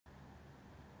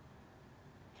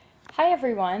Hi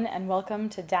everyone, and welcome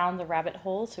to Down the Rabbit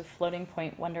Hole to Floating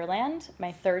Point Wonderland,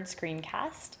 my third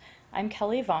screencast. I'm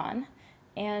Kelly Vaughn,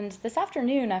 and this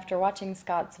afternoon after watching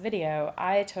Scott's video,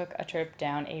 I took a trip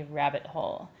down a rabbit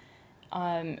hole.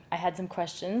 I had some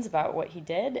questions about what he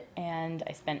did, and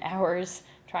I spent hours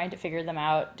trying to figure them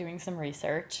out, doing some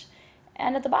research.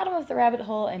 And at the bottom of the rabbit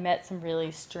hole, I met some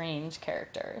really strange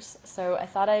characters, so I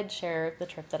thought I'd share the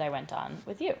trip that I went on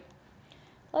with you.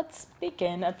 Let's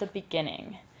begin at the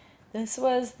beginning. This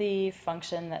was the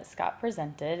function that Scott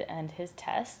presented and his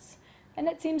tests, and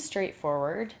it seems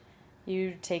straightforward.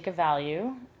 You take a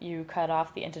value, you cut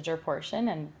off the integer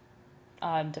portion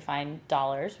and define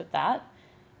dollars with that.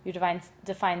 You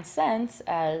define cents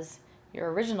as your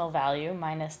original value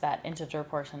minus that integer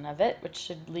portion of it, which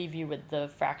should leave you with the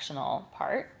fractional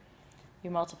part.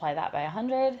 You multiply that by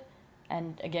 100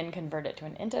 and again convert it to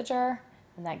an integer,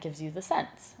 and that gives you the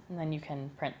cents, and then you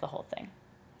can print the whole thing.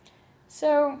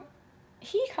 So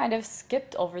he kind of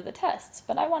skipped over the tests,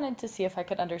 but I wanted to see if I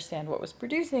could understand what was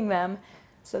producing them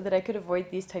so that I could avoid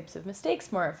these types of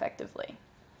mistakes more effectively.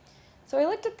 So I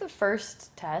looked at the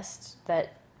first test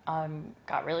that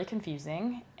got really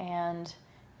confusing, and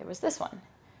it was this one,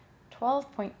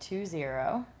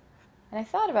 12.20, and I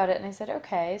thought about it and I said,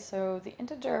 okay, so the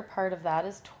integer part of that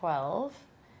is 12,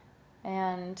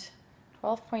 and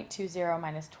 12.20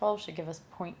 minus 12 should give us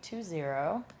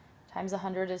 0.20, times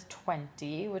 100 is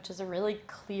 20, which is a really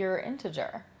clear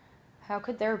integer. How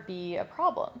could there be a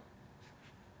problem?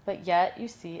 But yet, you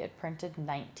see it printed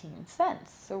 19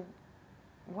 cents. So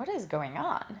what is going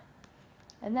on?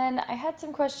 And then I had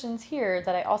some questions here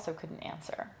that I also couldn't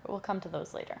answer, but we'll come to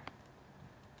those later.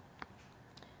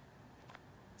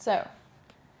 So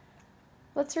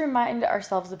let's remind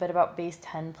ourselves a bit about base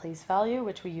 10 place value,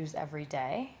 which we use every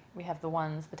day. We have the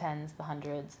ones, the tens, the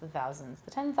hundreds, the thousands,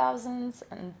 the 10,000s,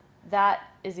 and that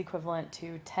is equivalent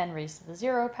to 10 raised to the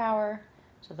 0 power,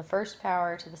 to the first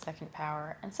power, to the second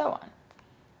power, and so on.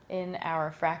 In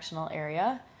our fractional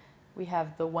area, we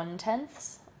have the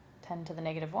 1/10ths, 10 to the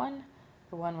negative 1,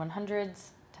 the 1/100ths,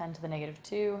 10 to the negative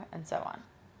 2, and so on.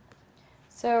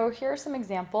 So here are some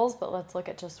examples, but let's look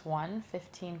at just one,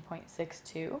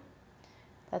 15.62.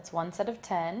 That's one set of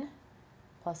 10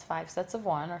 plus 5 sets of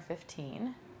 1, or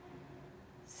 15,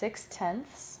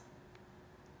 6/10ths,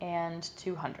 and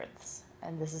 2/100ths,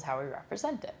 and this is how we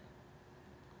represent it.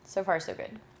 So far, so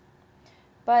good.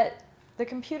 But the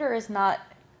computer is not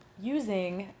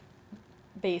using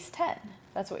base 10.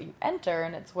 That's what you enter,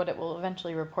 and it's what it will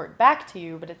eventually report back to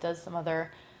you, but it does some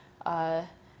other,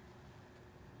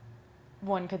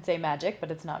 one could say magic,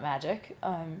 but it's not magic,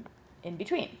 in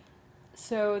between.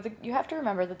 So you have to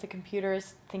remember that the computer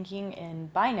is thinking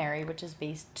in binary, which is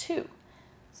base 2.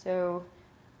 So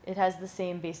it has the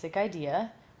same basic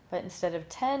idea, but instead of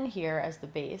 10 here as the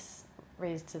base,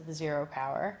 raised to the 0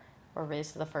 power, or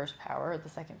raised to the first power, or the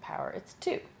second power, it's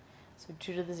 2. So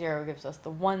 2 to the 0 gives us the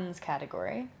ones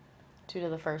category, 2 to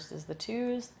the first is the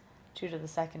 2s, 2 to the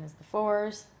second is the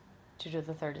 4s, 2 to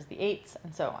the third is the 8s,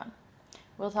 and so on.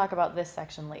 We'll talk about this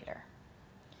section later.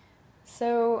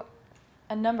 So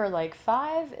a number like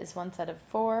 5 is one set of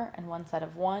 4 and one set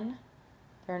of 1.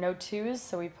 There are no 2s,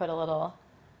 so we put a little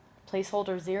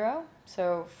placeholder 0,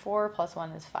 so 4 plus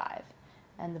 1 is 5,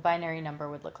 and the binary number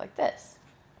would look like this.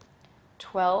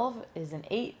 12 is an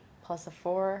 8 plus a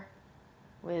 4,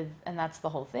 and that's the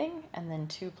whole thing, and then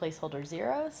 2 placeholder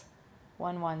zeros,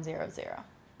 1, 1, 0, 0.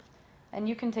 And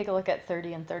you can take a look at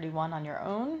 30 and 31 on your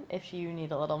own if you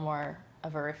need a little more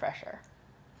of a refresher.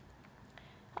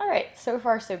 All right, so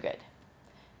far so good.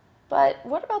 But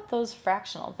what about those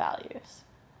fractional values?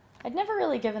 I'd never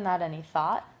really given that any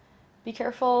thought. Be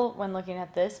careful when looking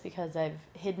at this because I've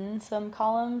hidden some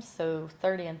columns, so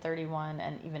 30 and 31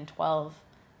 and even 12,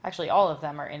 actually all of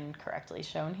them are incorrectly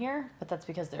shown here, but that's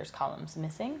because there's columns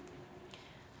missing.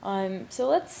 So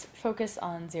let's focus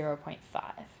on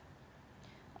 0.5.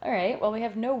 All right, well we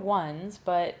have no 1s,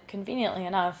 but conveniently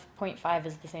enough, 0.5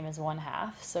 is the same as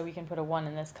 1/2, so we can put a 1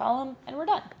 in this column and we're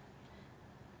done.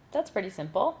 That's pretty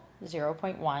simple.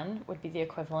 0.1 would be the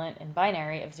equivalent in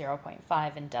binary of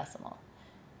 0.5 in decimal.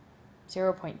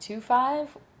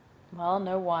 0.25, well,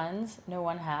 no 1s, no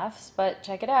 1/2s, but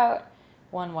check it out,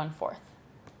 1 1/4.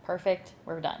 Perfect,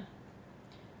 we're done.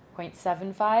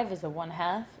 0.75 is a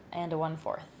 1/2 and a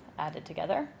 1/4 added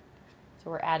together. So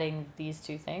we're adding these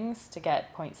two things to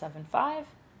get 0.75,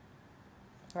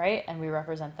 right? And we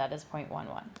represent that as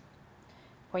 0.11.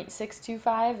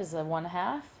 0.625 is a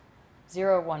 1/2,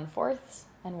 0 1/4,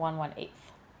 and 1 1/8.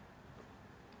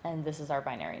 And this is our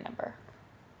binary number.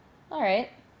 All right.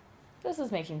 This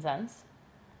is making sense.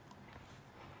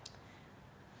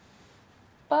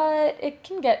 but it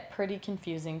can get pretty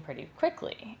confusing pretty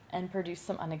quickly and produce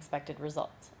some unexpected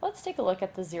results. Let's take a look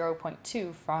at the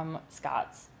 0.2 from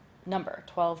Scott's number,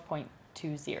 12.20.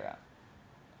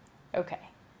 Okay,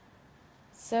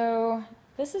 so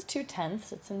this is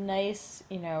 2/10. It's a nice,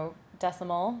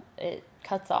 decimal. It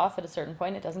cuts off at a certain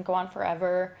point. It doesn't go on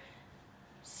forever.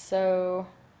 So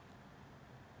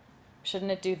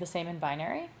shouldn't it do the same in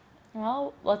binary?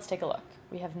 Well, let's take a look.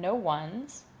 We have no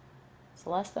ones. It's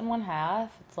less than 1/2.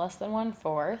 It's less than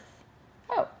 1/4.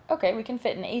 Oh, okay, we can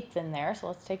fit an 1/8 in there, so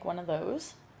let's take one of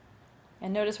those.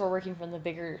 And notice we're working from the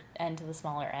bigger end to the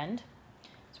smaller end.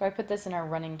 So I put this in our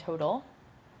running total.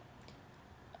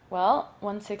 Well,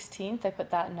 1/16, I put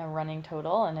that in a running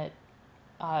total, and it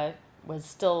was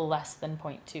still less than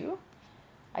 0.2.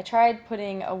 I tried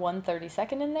putting a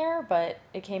 1/32 in there, but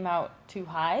it came out too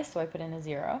high, so I put in a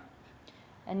 0.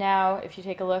 And now, if you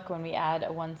take a look, when we add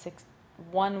a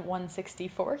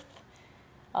 1/164th,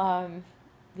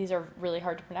 these are really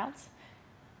hard to pronounce,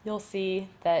 you'll see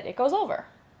that it goes over.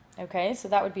 Okay, so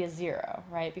that would be a 0,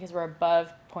 right? Because we're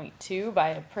above 0.2 by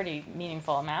a pretty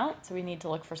meaningful amount, so we need to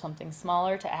look for something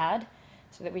smaller to add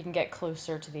so that we can get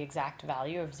closer to the exact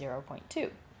value of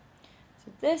 0.2.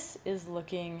 So this is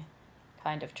looking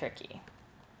kind of tricky.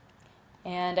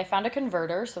 And I found a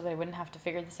converter so that I wouldn't have to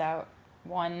figure this out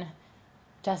one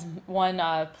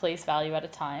place value at a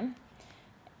time.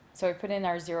 So I put in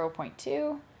our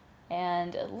 0.2,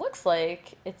 and it looks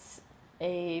like it's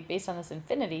based on this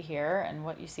infinity here and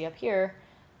what you see up here,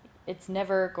 it's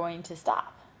never going to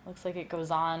stop. Looks like it goes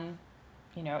on,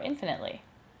 infinitely.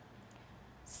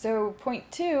 So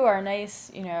 0.2, our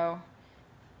nice,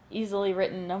 easily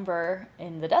written number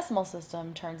in the decimal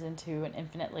system, turns into an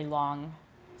infinitely long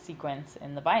sequence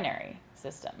in the binary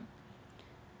system.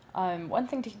 One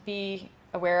thing to be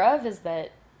aware of is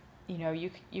that, you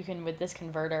can, with this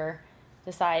converter,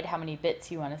 decide how many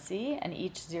bits you want to see, and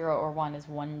each 0 or 1 is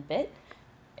 1 bit.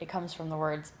 It comes from the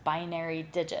words binary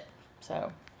digit,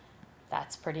 so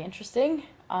that's pretty interesting.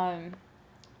 All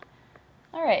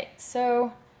right,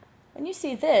 so when you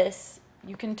see this,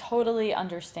 you can totally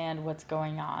understand what's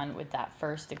going on with that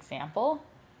first example,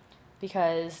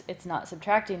 because it's not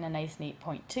subtracting a nice neat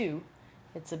 0.2,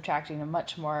 it's subtracting a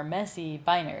much more messy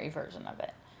binary version of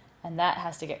it. And that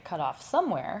has to get cut off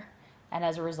somewhere, and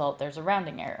as a result there's a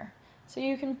rounding error. So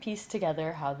you can piece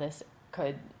together how this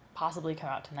could possibly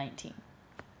come out to 19.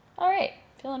 All right,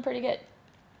 feeling pretty good.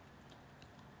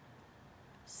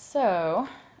 So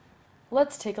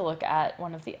let's take a look at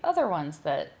one of the other ones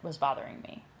that was bothering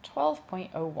me,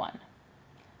 12.01.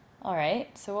 All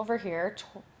right, so over here,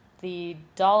 the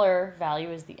dollar value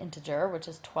is the integer, which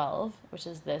is 12, which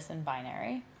is this in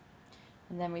binary.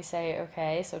 And then we say,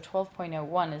 okay, so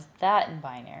 12.01 is that in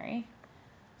binary.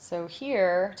 So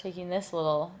here, taking this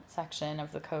little section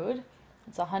of the code,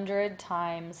 it's 100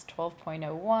 times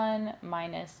 12.01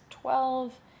 minus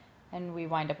 12, and we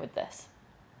wind up with this.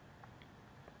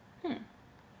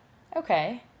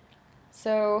 Okay,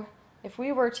 so if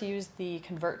we were to use the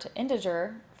convert to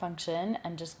integer function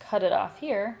and just cut it off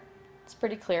here, it's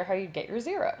pretty clear how you'd get your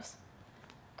zeros.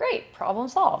 Great, problem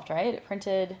solved, right? It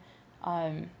printed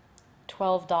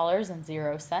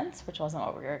 $12.00, which wasn't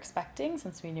what we were expecting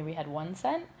since we knew we had 1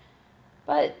 cent,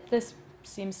 but this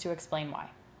seems to explain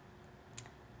why.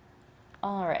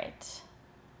 All right,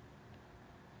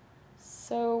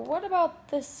 so what about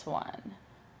this one,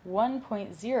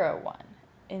 1.01?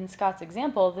 In Scott's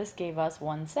example, this gave us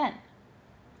 1 cent.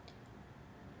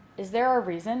 Is there a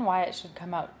reason why it should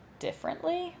come out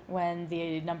differently when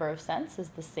the number of cents is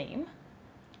the same?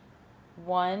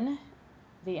 1,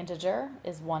 the integer,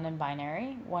 is 1 in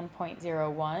binary.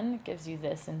 1.01 gives you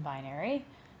this in binary.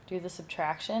 Do the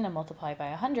subtraction and multiply by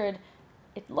 100.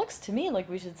 It looks to me like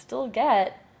we should still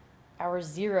get our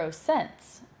 0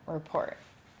 cents report.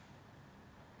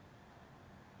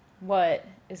 What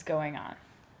is going on?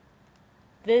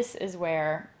 This is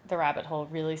where the rabbit hole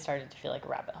really started to feel like a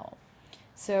rabbit hole.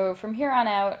 So from here on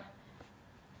out,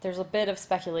 there's a bit of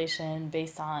speculation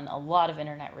based on a lot of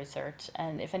internet research,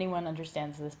 and if anyone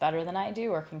understands this better than I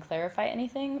do or can clarify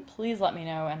anything, please let me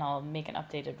know and I'll make an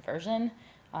updated version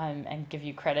and give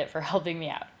you credit for helping me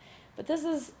out. But this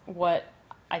is what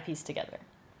I pieced together.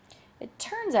 It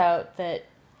turns out that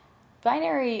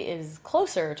binary is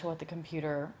closer to what the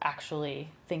computer actually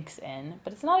thinks in,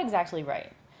 but it's not exactly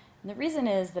right. And the reason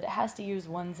is that it has to use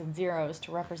ones and zeros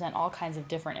to represent all kinds of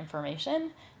different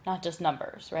information, not just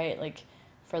numbers, right? Like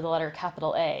for the letter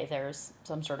capital A, there's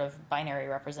some sort of binary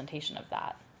representation of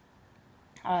that.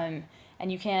 And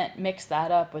you can't mix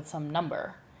that up with some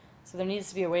number. So there needs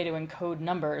to be a way to encode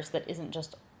numbers that isn't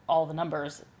just all the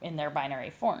numbers in their binary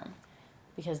form.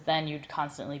 because then you'd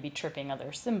constantly be tripping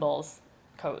other symbols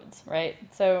codes, right?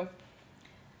 So,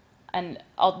 and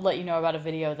I'll let you know about a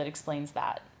video that explains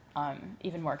that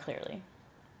even more clearly.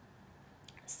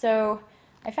 So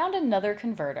I found another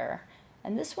converter,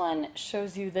 and this one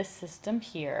shows you this system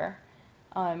here,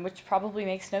 which probably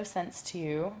makes no sense to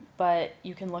you, but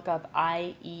you can look up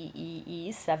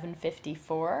IEEE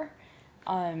 754.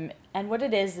 And what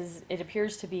it is it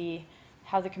appears to be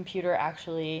how the computer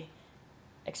actually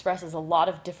expresses a lot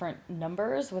of different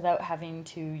numbers without having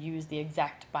to use the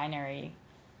exact binary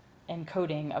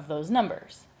encoding of those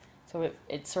numbers. So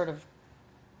it sort of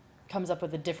comes up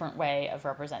with a different way of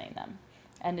representing them.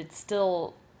 And it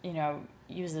still, you know,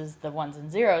 uses the ones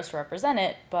and zeros to represent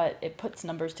it, but it puts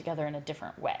numbers together in a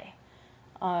different way.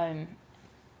 On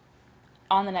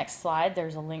the next slide,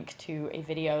 there's a link to a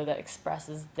video that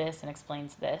expresses this and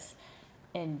explains this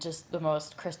in just the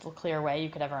most crystal clear way you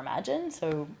could ever imagine.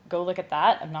 So go look at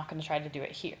that. I'm not going to try to do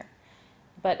it here.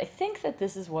 But I think that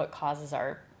this is what causes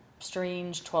our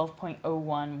strange 12.01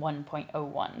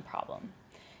 1.01 problem.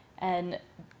 And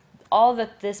all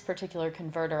that this particular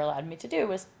converter allowed me to do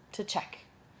was to check.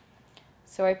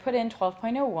 So I put in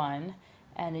 12.01,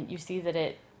 and you see that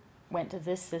it went to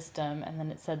this system, and then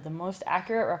it said the most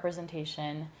accurate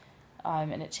representation,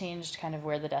 and it changed kind of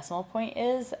where the decimal point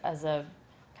is as a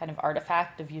kind of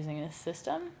artifact of using this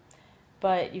system.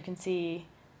 But you can see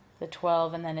the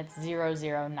 12, and then it's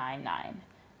 0099.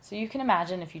 So you can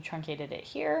imagine if you truncated it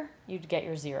here, you'd get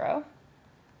your 0,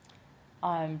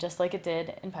 just like it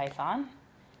did in Python.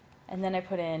 And then I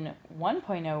put in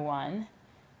 1.01,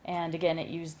 and again it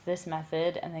used this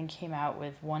method and then came out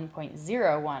with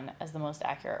 1.01 as the most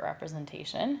accurate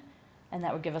representation, and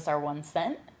that would give us our 1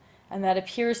 cent, and that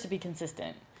appears to be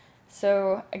consistent.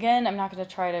 So again, I'm not going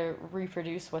to try to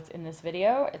reproduce what's in this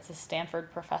video. It's a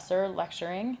Stanford professor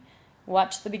lecturing.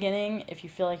 Watch the beginning. If you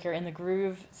feel like you're in the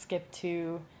groove, skip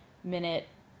to minute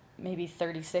maybe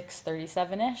 36,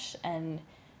 37-ish, and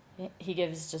he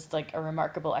gives just like a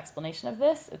remarkable explanation of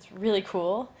this. It's really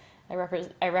cool.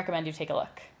 I recommend you take a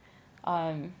look.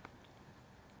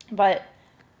 But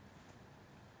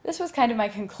this was kind of my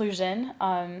conclusion.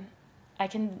 I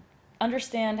can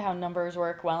understand how numbers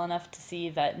work well enough to see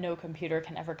that no computer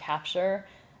can ever capture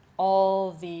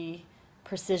all the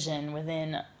precision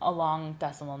within a long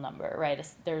decimal number, right?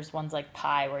 There's ones like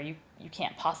pi where you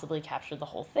can't possibly capture the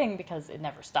whole thing because it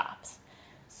never stops.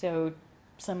 So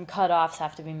some cutoffs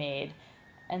have to be made.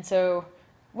 And so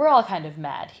we're all kind of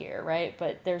mad here, right?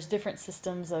 But there's different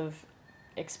systems of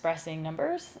expressing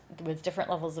numbers with different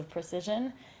levels of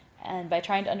precision. And by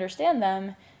trying to understand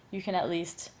them, you can at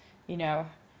least, you know,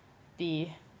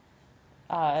 be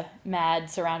mad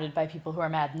surrounded by people who are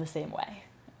mad in the same way.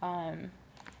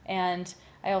 And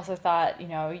I also thought, you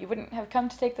know, you wouldn't have come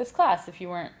to take this class if you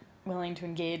weren't willing to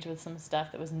engage with some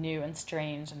stuff that was new and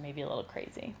strange and maybe a little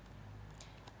crazy.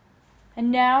 And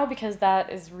now, because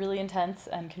that is really intense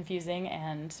and confusing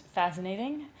and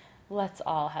fascinating, let's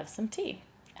all have some tea.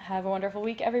 Have a wonderful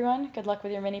week, everyone. Good luck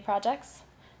with your mini projects.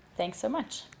 Thanks so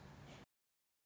much.